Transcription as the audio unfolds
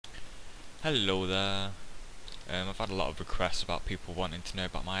Hello there. I've had a lot of requests about people wanting to know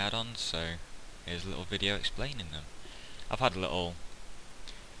about my add-ons, so here's a little video explaining them. I've had a little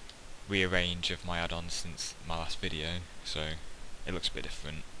rearrange of my add-ons since my last video, so it looks a bit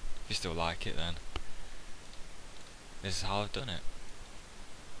different. If you still like it, then this is how I've done it.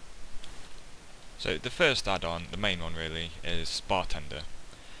 So the first add-on, the main one really, is Bartender.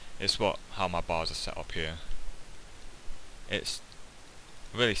 It's how my bars are set up here. It's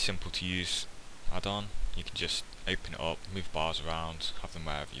really simple to use add-on. You can just open it up, move bars around, have them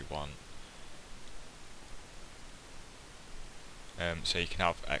wherever you want. So you can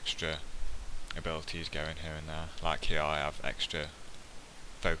have extra abilities going here and there. Like here I have extra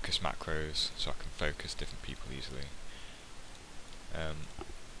focus macros, so I can focus different people easily.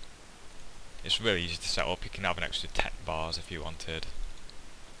 It's really easy to set up. You can have an extra 10 bars if you wanted.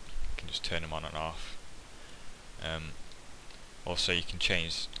 You can just turn them on and off. Also you can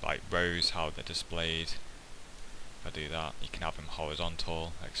change like rows, how they're displayed. If I do that, you can have them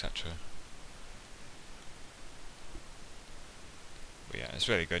horizontal, etc. But yeah, it's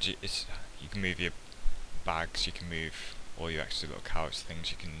really good. You can move your bags, you can move all your extra little couch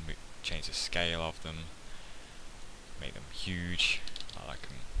things, you can change the scale of them, make them huge. I like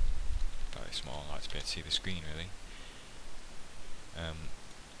them very small. I like to be able to see the screen really.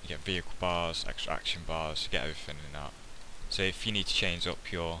 You get vehicle bars, extra action bars, you get everything in that. So if you need to change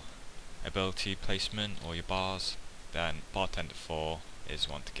up your ability placement or your bars, then Bartender 4 is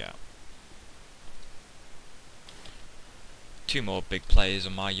one to get. Two more big players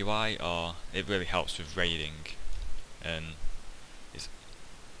on my UI are, it really helps with raiding, and is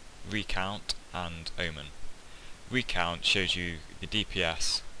Recount and Omen. Recount shows you the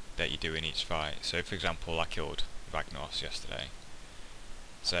DPS that you do in each fight. So for example, I killed Ragnos yesterday,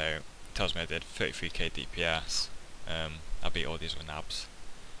 so it tells me I did 33k DPS. I beat all these other nabs.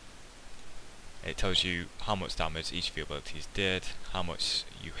 It tells you how much damage each of your abilities did, how much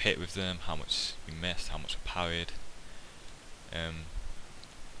you hit with them, how much you missed, how much were parried,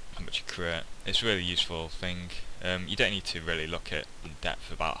 how much you crit. It's a really useful thing. You don't need to really look at in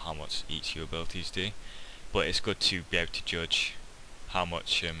depth about how much each of your abilities do, but it's good to be able to judge how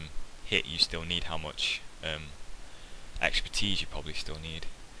much hit you still need, how much expertise you probably still need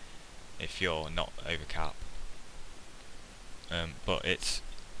if you're not over cap. But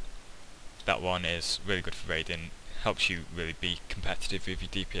that one is really good for raiding, helps you really be competitive with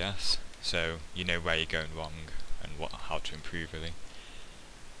your DPS, so you know where you're going wrong and how to improve really.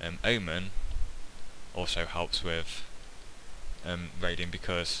 Omen also helps with raiding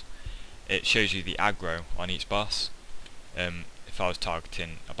because it shows you the aggro on each boss. If I was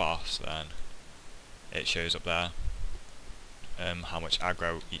targeting a boss, then it shows up there how much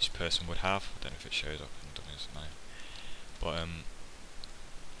aggro each person would have. I don't know if it shows up in Dungeons now, but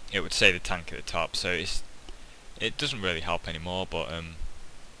it would say the tank at the top, so it doesn't really help anymore, but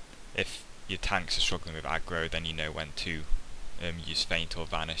if your tanks are struggling with aggro, then you know when to use feint or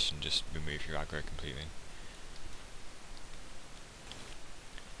vanish and just remove your aggro completely.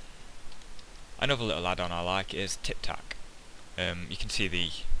 Another little add-on I like is Tiptac. You can see the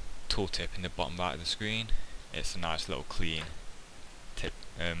tooltip in the bottom right of the screen. It's a nice little clean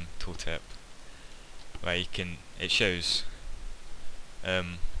tooltip where it shows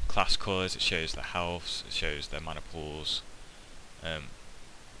class colours, it shows their healths, it shows their mana pools,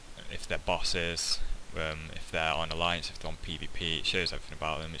 if they're bosses, if they're on alliance, if they're on PvP, it shows everything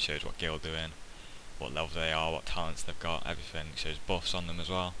about them. It shows what guild they're in, what level they are, what talents they've got, everything. It shows buffs on them as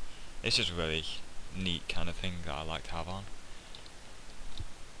well. It's just a really neat kind of thing that I like to have on.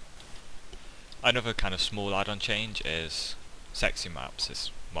 Another kind of small add-on change is SexyMap. This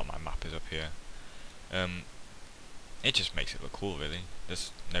is what my map is up here. It just makes it look cool really.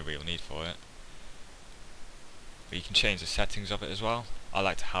 There's no real need for it. But you can change the settings of it as well. I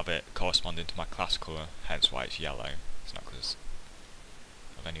like to have it corresponding to my class colour, hence why it's yellow. It's not because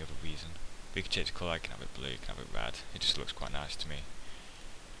of any other reason. But you can change the colour, you can have it blue, you can have it red. It just looks quite nice to me.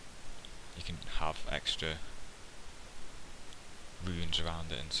 You can have extra runes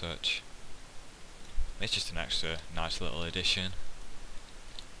around it and such. It's just an extra nice little addition.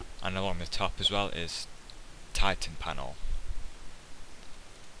 And along the top as well is Titan panel.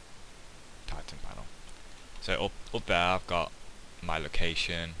 So up there I've got my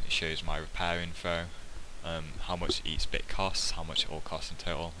location, it shows my repair info, how much each bit costs, how much it all costs in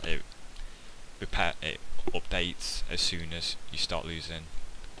total. It updates as soon as you start losing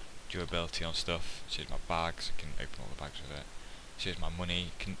durability on stuff. It shows my bags, I can open all the bags with it. It shows my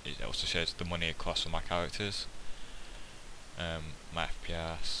money, it also shows the money across all my characters, my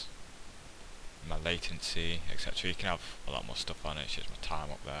FPS, my latency, etc. You can have a lot more stuff on it. It shows my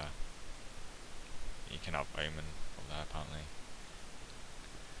time up there. you can have Omen up there apparently.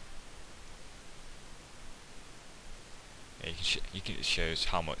 Yeah, it shows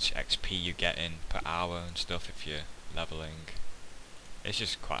how much XP you get in per hour and stuff if you're leveling. It's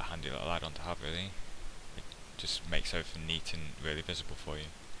just quite a handy little add-on to have really. It just makes everything neat and really visible for you.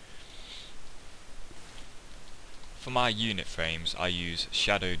 For my unit frames, I use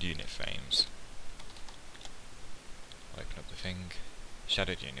shadowed unit frames. Open up the thing.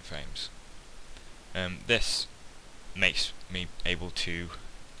 Shadowed unit frames. This makes me able to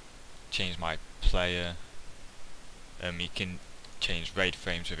change my player. You can change raid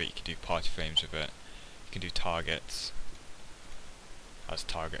frames with it, you can do party frames with it, you can do targets as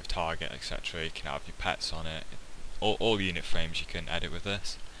target of target, etc. You can have your pets on it. All unit frames you can edit with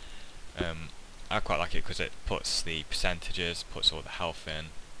this. I quite like it because it puts the percentages, puts all the health in.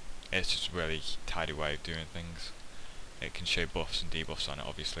 It's just a really tidy way of doing things. It can show buffs and debuffs on it,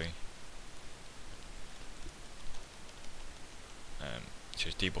 obviously. It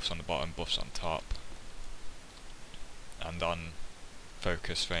shows debuffs on the bottom, buffs on top. And on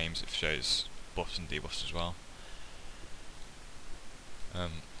focus frames it shows buffs and debuffs as well.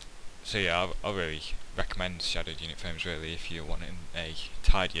 So yeah, I really recommend shadowed unit frames really if you're wanting a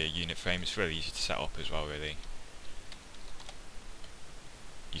tidier unit frame. It's really easy to set up as well really.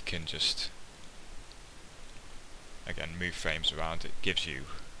 You can just, again, move frames around. It gives you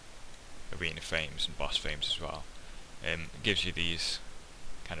arena frames and boss frames as well. It gives you these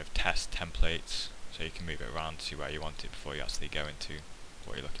kind of test templates so you can move it around to where you want it before you actually go into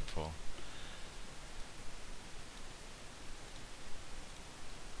what you're looking for.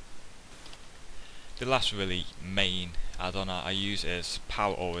 The last really main add-on I use is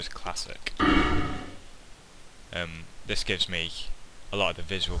Power Always Classic. This gives me a lot of the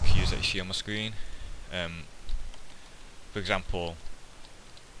visual cues that you see on my screen. For example,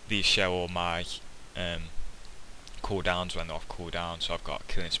 these show all my cooldowns when they're off cooldown. So I've got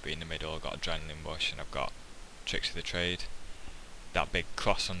Killing Spree in the middle, I've got Adrenaline Rush, and I've got Tricks of the Trade. That big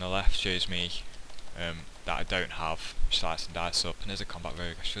cross on the left shows me that I don't have Slice and Dice up, and there's a Combat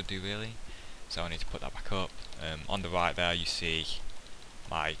Rogue I should do really. So I need to put that back up. On the right there you see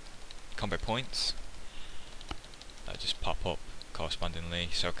my combo points that just pop up correspondingly,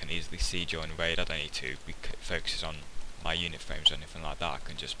 so I can easily see during raid. I don't need to be focused on my unit frames or anything like that. I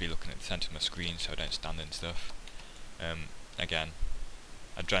can just be looking at the centre of my screen so I don't stand in stuff. Again,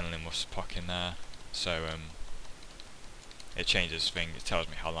 Adrenaline was proc in there, so it changes thing. It tells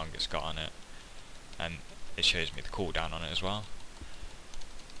me how long it's got on it, and it shows me the cooldown on it as well.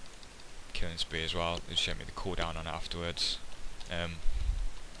 Killing Spree as well, it'll show me the cooldown on it afterwards.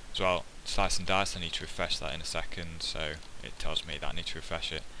 As well, Slice and Dice, I need to refresh that in a second, so it tells me that I need to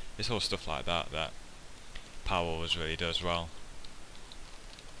refresh it. It's all stuff like that that Power Always really does well.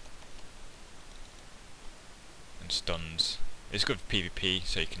 And stuns, it's good for PvP,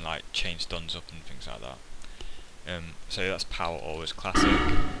 so you can like chain stuns up and things like that. So that's Power Always Classic.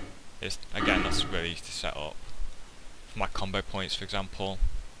 Again, that's really easy to set up. For my combo points, for example,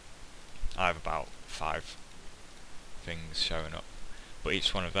 I have about 5 things showing up, but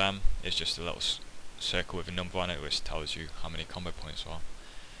each one of them is just a little circle with a number on it which tells you how many combo points are.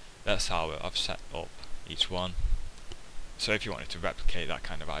 That's how I've set up each one. So if you wanted to replicate that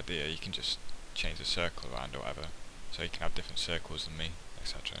kind of idea, you can just change the circle around or whatever, so you can have different circles than me,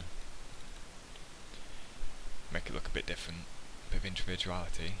 etc. Make it look a bit different, a bit of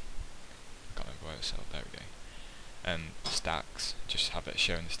individuality. I can't remember where it's set up, there we go. Stacks, just have it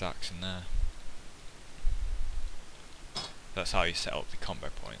showing the stacks in there. That's how you set up the combo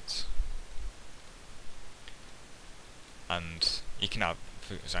points. And you can have,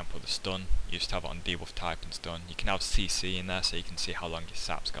 for example, the stun. You just have it on debuff type and stun. You can have CC in there so you can see how long your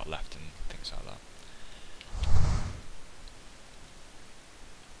sap's got left and things like that.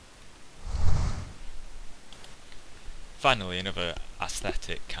 Finally, another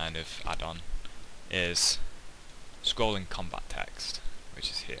aesthetic kind of add-on is ScrollingCombatText, which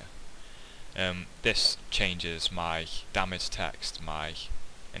is here. This changes my damage text,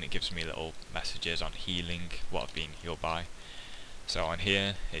 and it gives me little messages on healing, what I've been healed by. So on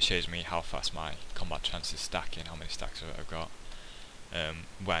here it shows me how fast my combat chance is stacking, how many stacks I've got,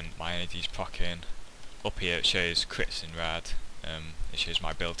 when my energy's proccing. Up here it shows crits in red, it shows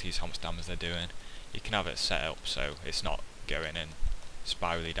my abilities, how much damage they're doing. You can have it set up so it's not going in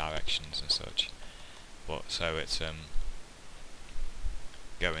spirally directions and such, but so it's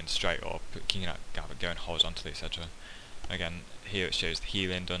going straight up, you can have it going horizontally, etc. Again, here it shows the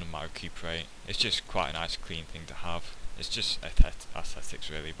healing done and my recuperate. It's just quite a nice clean thing to have. It's just aesthetics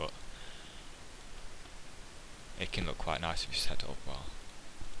really, but it can look quite nice if you set it up well.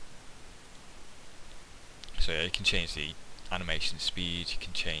 So yeah, you can change the animation speed, you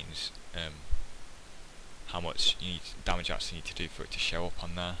can change how much damage you actually need to do for it to show up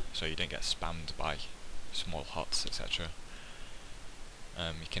on there, so you don't get spammed by small HUTs, etc.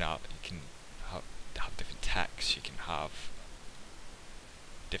 You can have different text, you can have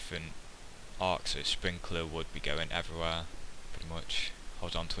different arcs, so sprinkler would be going everywhere, pretty much.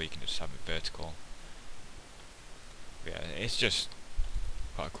 Horizontal, you can just have it vertical. But yeah, it's just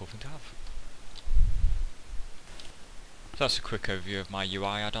quite a cool thing to have. So that's a quick overview of my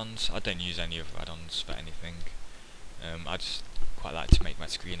UI add-ons. I don't use any other add-ons for anything. I just quite like to make my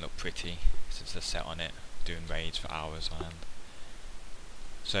screen look pretty since they're set on it, doing raids for hours on end.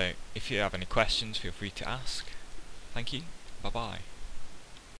 So if you have any questions, feel free to ask. Thank you, bye bye.